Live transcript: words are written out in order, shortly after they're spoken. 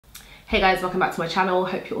Hey guys, welcome back to my channel.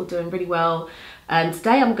 Hope you're all doing really well. And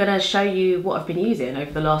today I'm gonna show you what I've been using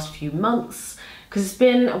over the last few months, because it's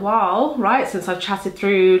been a while, right, since I've chatted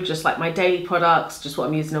through just like my daily products, just what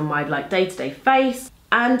I'm using on my like day-to-day face.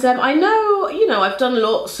 And I know, you know, I've done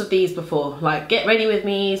lots of these before, like get ready with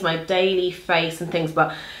me's, my daily face and things,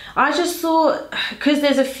 but I just thought, because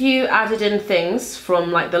there's a few added in things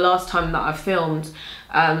from like the last time that I've filmed,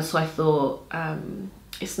 so I thought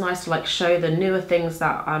it's nice to like show the newer things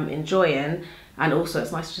that I'm enjoying, and also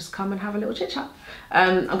it's nice to just come and have a little chit chat.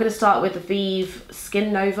 I'm going to start with the Vive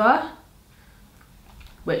Skin Nova,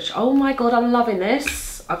 which, oh my god, I'm loving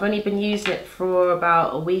this. I've only been using it for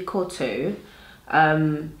about a week or two.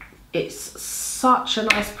 It's such a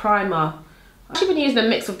nice primer. I've actually been using a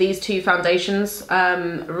mix of these two foundations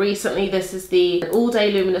recently. This is the All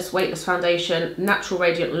Day Luminous Weightless Foundation, Natural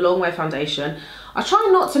Radiant Longwear Foundation. I try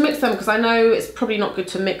not to mix them because I know it's probably not good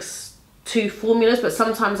to mix two formulas, but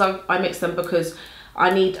sometimes I mix them because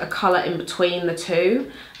I need a colour in between the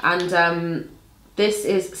two. And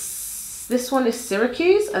this one is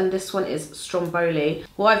Syracuse and this one is Stromboli.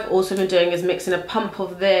 What I've also been doing is mixing a pump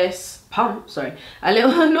of this, a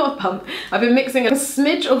little, not a pump. I've been mixing a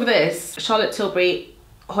smidge of this Charlotte Tilbury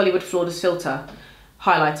Hollywood Flawless Filter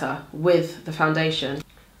highlighter with the foundation.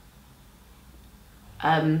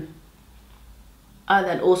 And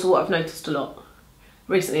then also what I've noticed a lot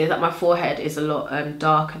recently is that my forehead is a lot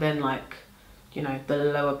darker than, like, you know, the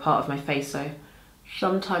lower part of my face. So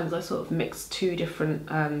sometimes I sort of mix two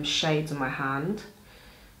different shades on my hand.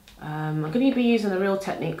 I'm going to be using the Real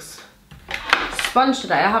Techniques sponge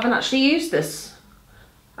today. I haven't actually used this.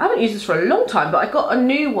 I haven't used this for a long time, but I got a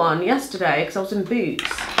new one yesterday because I was in Boots.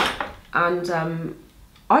 And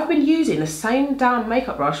I've been using the same damn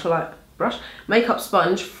makeup brush for like, makeup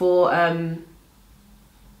sponge for,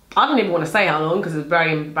 I don't even want to say how long because it's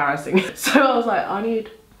very embarrassing. So I was like, I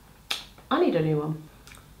need a new one.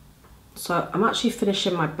 So I'm actually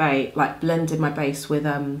finishing my base, like blending my base with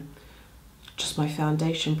just my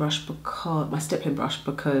foundation brush, because my stippling brush,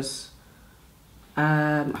 because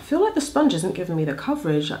I feel like the sponge isn't giving me the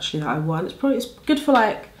coverage actually that I want. It's good for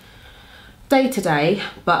like day to day,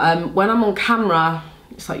 but when I'm on camera,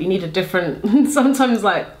 it's like you need a different. Sometimes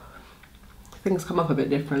like things come up a bit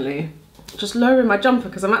differently. Just lowering my jumper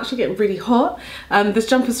because I'm actually getting really hot. This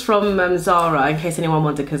jumper's from Zara, in case anyone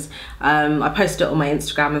wondered, because I posted it on my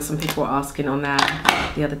Instagram and some people were asking on there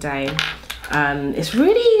the other day. It's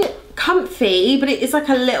really comfy, but it's like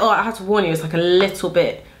a little, I have to warn you, it's like a little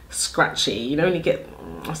bit scratchy. You know, when you get,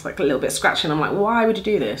 it's like a little bit scratchy, and I'm like, why would you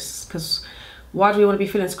do this? Because why do we want to be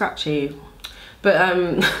feeling scratchy? But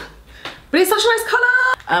it's such a nice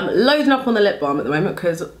colour. Loading up on the lip balm at the moment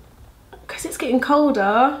because it's getting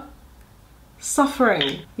colder.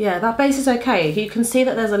 Suffering. Yeah, that base is okay. You can see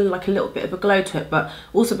that there's like a little bit of a glow to it, but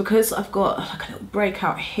also because I've got like a little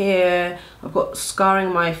breakout here, I've got scarring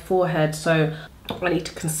on my forehead, so I need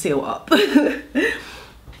to conceal up. It's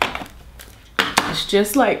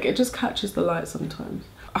just like, it just catches the light sometimes.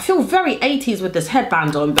 I feel very 80s with this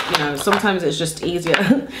headband on, but you know, sometimes it's just easier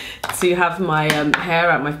to have my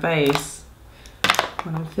hair out my face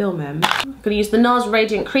when I'm filming. I'm gonna use the NARS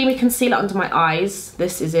Radiant Creamy Concealer under my eyes.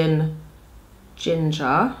 This is in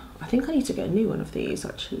Ginger. I think I need to get a new one of these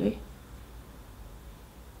actually.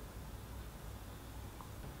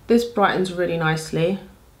 This brightens really nicely.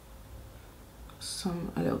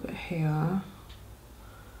 Some a little bit here.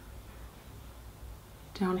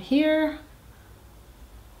 Down here.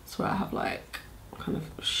 That's where I have like kind of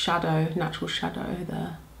shadow, natural shadow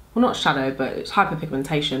there. Well, not shadow, but it's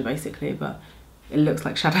hyperpigmentation basically, but it looks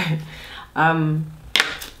like shadow. And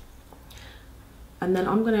then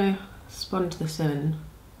I'm gonna sponge this in.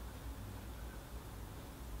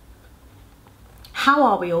 How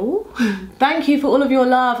are we all? Thank you for all of your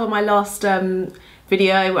love on my last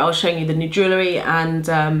video where I was showing you the new jewellery and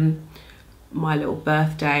my little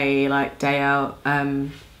birthday like day out.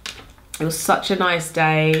 It was such a nice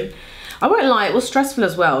day. I won't lie, it was stressful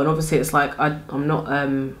as well, and obviously it's like I'm not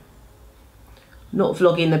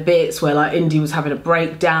vlogging the bits where like Indy was having a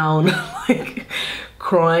breakdown like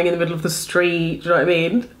crying in the middle of the street, do you know what I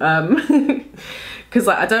mean? Because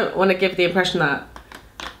like I don't want to give the impression that,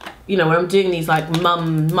 you know, when I'm doing these like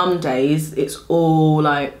mum days, it's all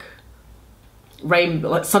like rainbow,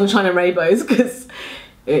 like sunshine and rainbows, because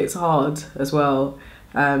it's hard as well.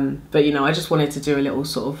 But you know, I just wanted to do a little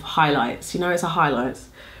sort of highlights, you know, it's a highlights.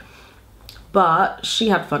 But she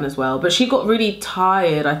had fun as well, but she got really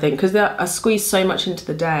tired, I think, because I squeezed so much into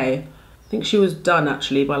the day. I think she was done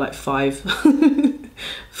actually by like 5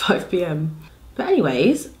 p.m. But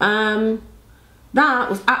anyways, that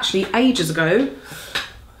was actually ages ago.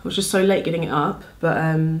 I was just so late getting it up, but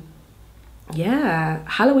yeah,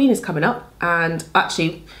 Halloween is coming up, and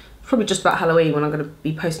actually probably just about Halloween when I'm going to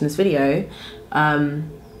be posting this video. But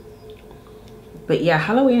yeah,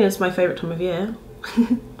 Halloween is my favourite time of year.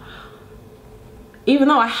 Even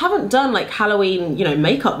though I haven't done like Halloween, you know,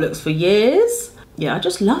 makeup looks for years. Yeah, I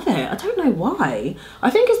just love it. I don't know why. I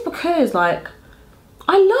think it's because like,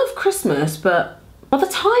 I love Christmas, but by the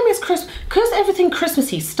time it's Christmas, because everything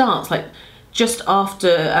Christmassy starts like just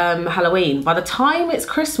after Halloween, by the time it's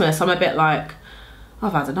Christmas, I'm a bit like,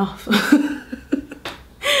 I've had enough.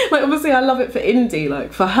 Like obviously I love it for Indy,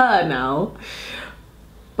 like for her now.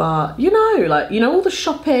 But you know, like, you know, all the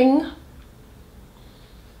shopping,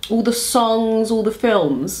 all the songs, all the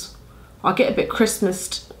films, I get a bit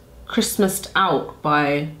Christmased out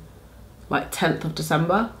by like 10th of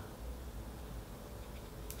December.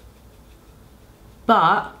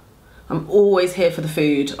 But I'm always here for the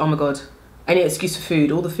food. Oh my God, any excuse for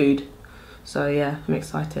food, all the food. So yeah, I'm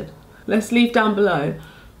excited. Let's leave down below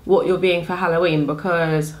what you're being for Halloween,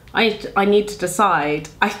 because I need to decide.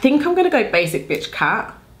 I think I'm gonna go basic bitch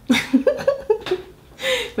cat.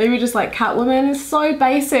 Maybe just like Catwoman. Is so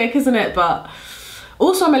basic, isn't it? But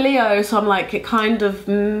also I'm a Leo, so I'm like, it kind of,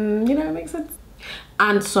 you know, it makes sense.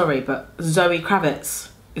 And sorry, but Zoe Kravitz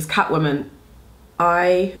is Catwoman.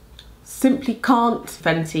 I simply can't.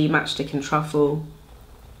 Fenty Matchstick and Truffle.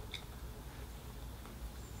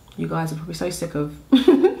 You guys are probably so sick of.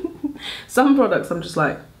 Some products I'm just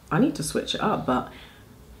like, I need to switch it up, but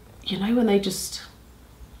you know when they just,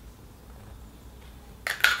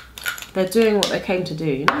 they're doing what they came to do,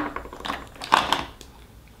 you know?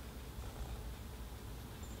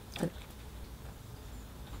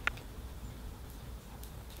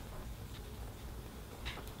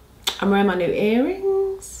 I'm wearing my new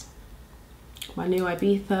earrings, my new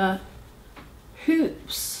Ibiza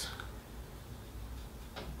hoops.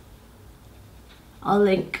 I'll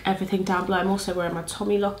link everything down below. I'm also wearing my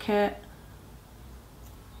Tommy locket.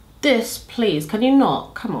 This, please, can you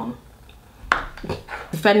not? Come on.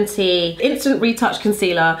 The Fenty Instant Retouch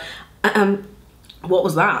Concealer. What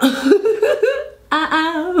was that?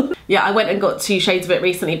 Yeah, I went and got 2 shades of it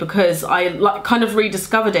recently because I like kind of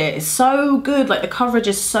rediscovered it. It's so good, like the coverage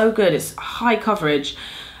is so good. It's high coverage.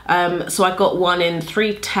 So I got one in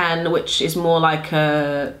 310, which is more like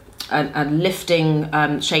a lifting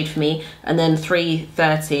shade for me, and then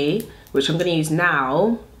 330, which I'm going to use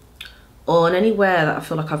now on anywhere that I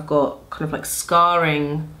feel like I've got kind of like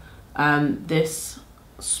scarring. This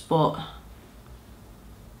spot,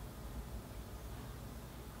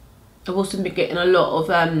 I've also been getting a lot of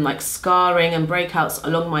like scarring and breakouts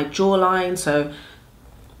along my jawline, so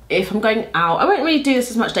if I'm going out, I won't really do this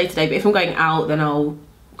as much day to day, but if I'm going out, then I'll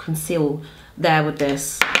conceal there with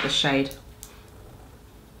this shade.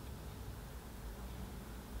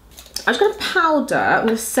 I'm just going to powder, I'm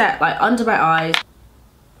going to set like under my eyes.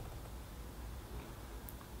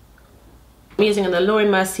 I'm using the Laura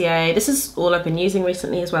Mercier, this is all I've been using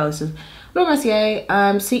recently as well. This is Laura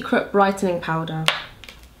Mercier Secret Brightening Powder.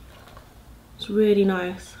 It's really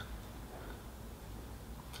nice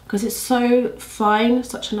because it's so fine,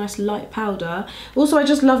 such a nice light powder. Also, I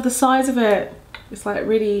just love the size of it. It's like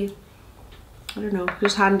really, I don't know,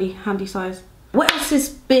 just handy size. What else has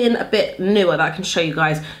been a bit newer that I can show you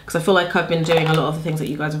guys, because I feel like I've been doing a lot of the things that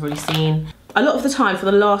you guys have already seen. A lot of the time for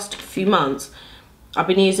the last few months, I've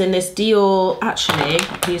been using this Dior, actually,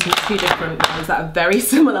 I'm using 2 different ones that are very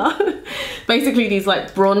similar. Basically these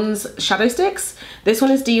like bronze shadow sticks. This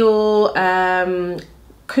one is Dior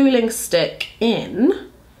Cooling Stick in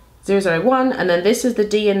 001, and then this is the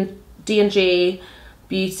D&G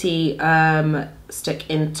Beauty Stick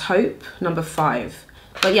in Taupe number 5.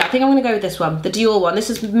 But yeah, I think I'm gonna go with this one, the Dior one. This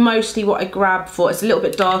is mostly what I grabbed for. It's a little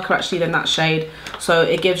bit darker actually than that shade. So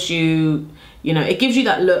it gives you, you know, it gives you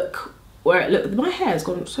that look where it look, my hair's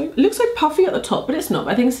gone so, it looks so puffy at the top, but it's not.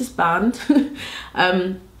 I think it's this band.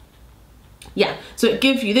 Yeah, so it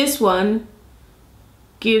gives you, this one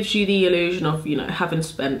gives you the illusion of, you know, having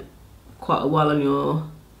spent quite a while on your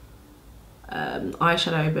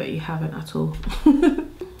eyeshadow, but you haven't at all.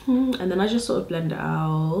 And then I just sort of blend it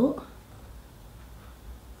out.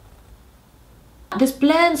 This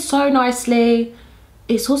blends so nicely.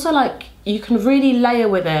 It's also like, you can really layer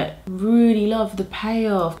with it. Really love the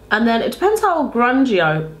payoff. And then it depends how grungy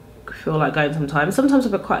I feel like going sometimes. Sometimes I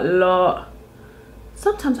put quite a lot.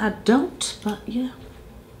 Sometimes I don't, but yeah.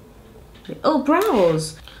 Oh,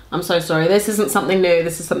 brows. I'm so sorry, this isn't something new.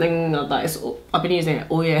 This is something that is, I've been using it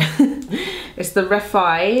all year. It's the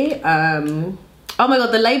Refi. Oh my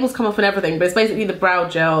God, the labels come off and everything, but it's basically the brow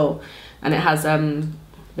gel, and it has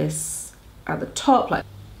this at the top. Like,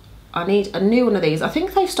 I need a new one of these. I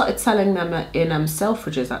think they've started selling them in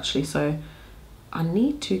Selfridges actually, so I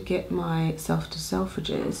need to get myself to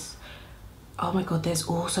Selfridges. Oh my god, there's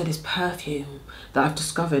also this perfume that I've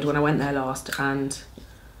discovered when I went there last, and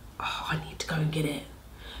oh, I need to go and get it.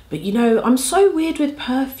 But you know, I'm so weird with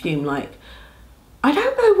perfume, like, I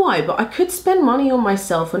don't know why, but I could spend money on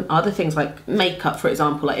myself and other things, like makeup, for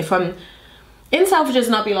example. Like if I'm in Selfridges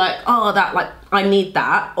and I'll be like, oh, that, like, I need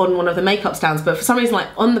that on one of the makeup stands, but for some reason, like,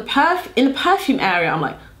 on the in the perfume area, I'm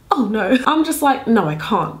like, oh no. I'm just like, no, I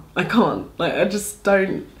can't. Like, I just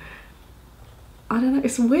don't, I don't know,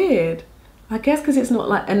 it's weird. I guess because it's not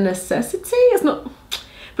like a necessity, it's not,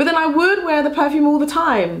 but then I would wear the perfume all the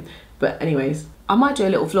time. But anyways, I might do a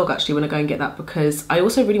little vlog actually when I go and get that, because I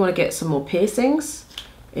also really want to get some more piercings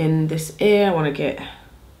in this ear. I want to get,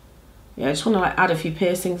 yeah, I just want to like add a few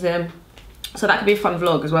piercings in. So that could be a fun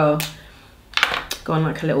vlog as well. Go on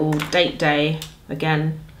like a little date day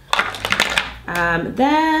again.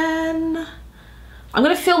 Then I'm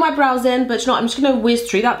gonna fill my brows in, but you know what, I'm just gonna whiz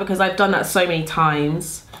through that because I've done that so many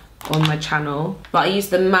times on my channel. But I use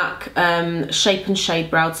the MAC Shape and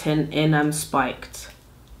Shade Brow Tint in Spiked.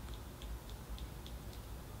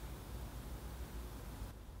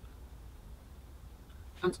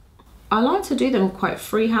 And I like to do them quite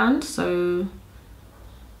freehand, so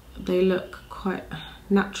they look quite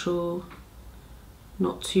natural,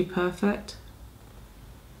 not too perfect.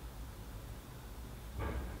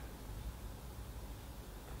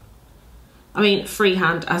 I mean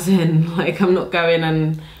freehand as in, like, I'm not going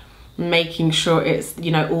and making sure it's,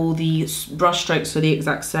 you know, all the brush strokes are the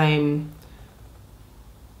exact same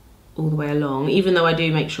all the way along, even though I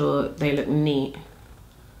do make sure they look neat.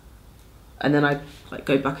 And then I like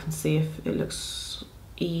go back and see if it looks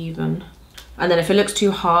even. And then if it looks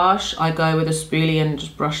too harsh, I go with a spoolie and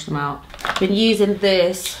just brush them out. Been using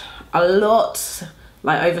this a lot,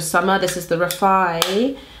 like over summer. This is the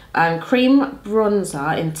Refi cream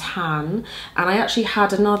bronzer in tan. And I actually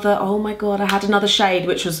had another, oh my god, I had another shade,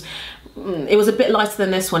 which was, it was a bit lighter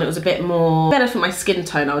than this one. It was a bit more, better for my skin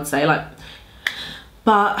tone, I would say. Like,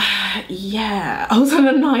 but yeah, I was on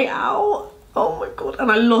a night out. Oh my god,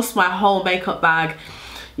 and I lost my whole makeup bag.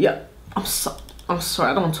 Yeah, I'm sorry,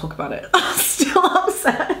 I don't want to talk about it. I'm still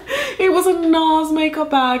upset. It was a NARS makeup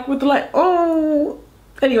bag with the, like, oh.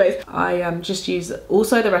 Anyways, I just use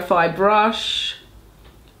also the Refi brush.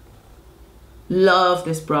 Love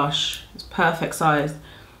this brush. It's perfect size.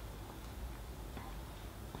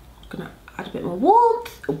 I'm gonna add a bit more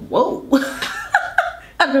warmth. Whoa.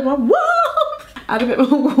 Add a bit more warmth. Add a bit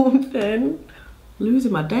more warmth in.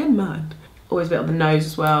 Losing my damn mind. Always a bit on the nose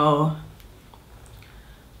as well.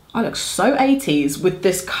 I look so 80s with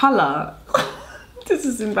this colour. This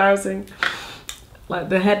is embarrassing. Like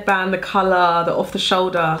the headband, the colour, the off the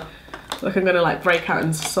shoulder. Like I'm gonna like break out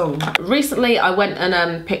into song. Recently I went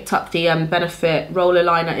and picked up the Benefit roller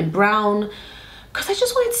liner in brown because I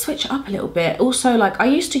just wanted to switch it up a little bit. Also, like, I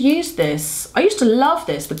used to use this. I used to love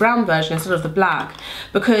this, the brown version instead of the black,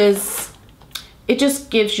 because it just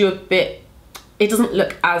gives you a bit, it doesn't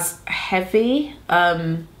look as heavy.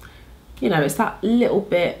 You know, it's that little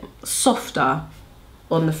bit softer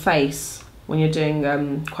on the face when you're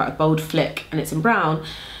doing quite a bold flick and it's in brown.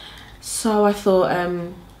 So I thought,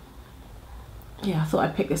 yeah, I thought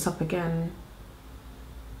I'd pick this up again.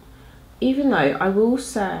 Even though I will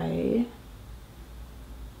say,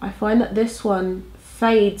 I find that this one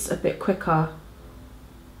fades a bit quicker.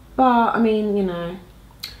 But I mean, you know,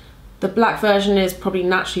 the black version is probably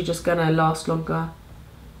naturally just gonna last longer.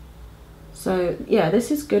 So yeah, this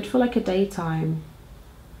is good for like a daytime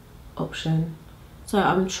option. So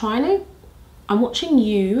I'm watching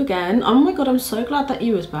You again. Oh my god, I'm so glad that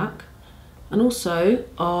You is back. And also,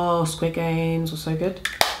 oh, Squid Games was so good.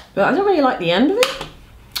 But I don't really like the end of it.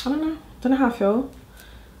 I don't know how I feel.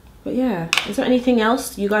 But yeah, is there anything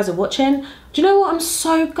else you guys are watching? Do you know what I'm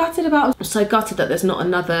so gutted about? I'm so gutted that there's not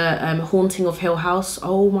another Haunting of Hill House.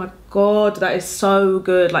 Oh my god, that is so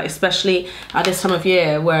good. Like, especially at this time of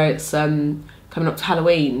year where it's coming up to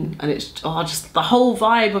Halloween, and it's just the whole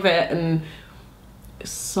vibe of it, and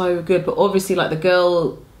it's so good. But obviously, like, the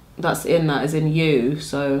girl that's in that is in You,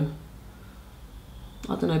 so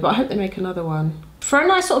I don't know, but I hope they make another one. For a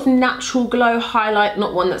nice sort of natural glow highlight,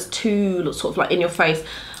 not one that's too sort of like in your face,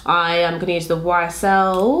 I am going to use the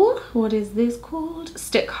YSL, what is this called?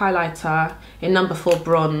 Stick highlighter in number 4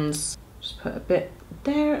 bronze. Just put a bit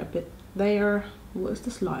there, a bit there. What is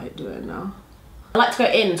this light doing now? I like to go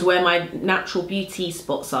into where my natural beauty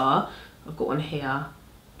spots are. I've got one here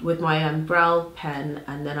with my brow pen,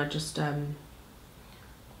 and then I just darken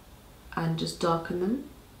them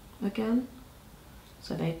again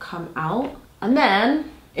so they come out. And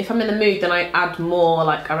then if I'm in the mood, then I add more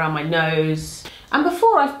like around my nose And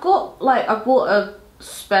before I've got like, I bought a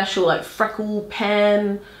special like freckle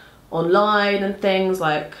pen online and things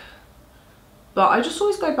like, but I just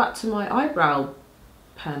always go back to my eyebrow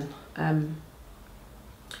pen. And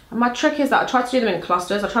my trick is that I try to do them in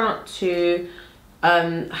clusters. I try not to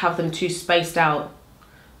have them too spaced out,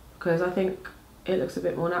 because I think it looks a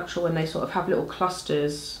bit more natural when they sort of have little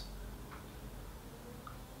clusters.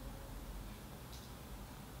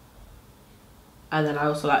 And then I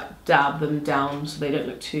also like dab them down so they don't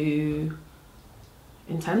look too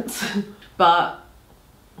intense. But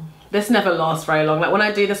this never lasts very long. Like when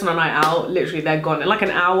I do this on a night out, literally they're gone in like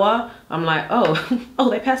an hour. I'm like, oh, oh,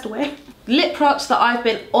 they passed away. Lip products that I've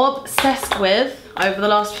been obsessed with over the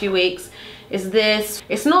last few weeks is this.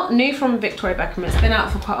 It's not new from Victoria Beckham. It's been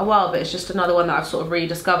out for quite a while, but it's just another one that I've sort of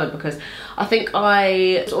rediscovered, because I think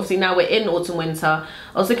obviously now we're in autumn winter,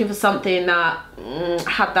 I was looking for something that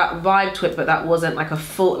had that vibe to it, but that wasn't like a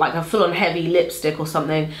full on heavy lipstick or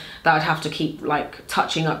something that I'd have to keep like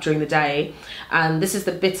touching up during the day. And this is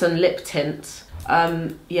the Bitten Lip Tint.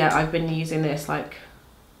 Yeah, I've been using this like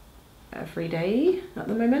every day at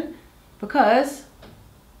the moment because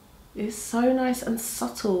it's so nice and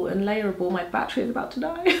subtle and layerable. My battery is about to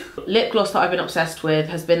die. Lip gloss that I've been obsessed with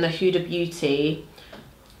has been the Huda Beauty,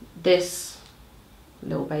 this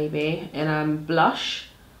little baby in Blush.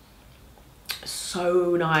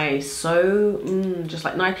 So nice, so just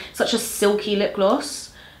like nice, such a silky lip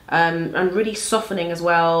gloss, and really softening as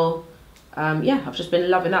well. Yeah, I've just been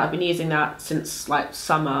loving that. I've been using that since like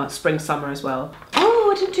spring summer as well.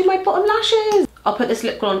 Oh, I didn't do my bottom lashes. I'll put this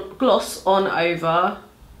lip gloss on over,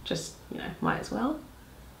 just, you know, might as well.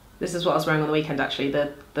 This is what I was wearing on the weekend actually,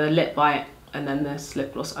 the lip bite and then this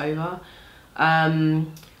lip gloss over.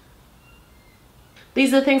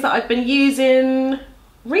 These are the things that I've been using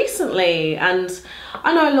recently, and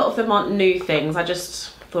I know a lot of them aren't new things. I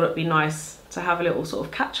just thought it'd be nice to have a little sort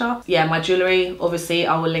of catch up. Yeah, my jewellery, obviously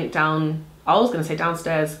I will link down, I was gonna say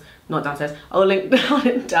downstairs, not downstairs, I'll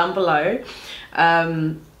link down below.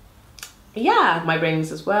 Yeah, my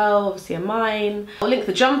rings as well, obviously are mine. I'll link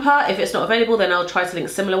the jumper. If it's not available, then I'll try to link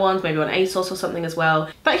similar ones, maybe on ASOS or something as well.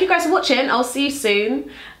 Thank you guys for watching. I'll see you soon,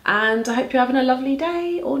 and I hope you're having a lovely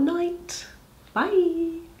day or night.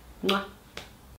 Bye. Mwah.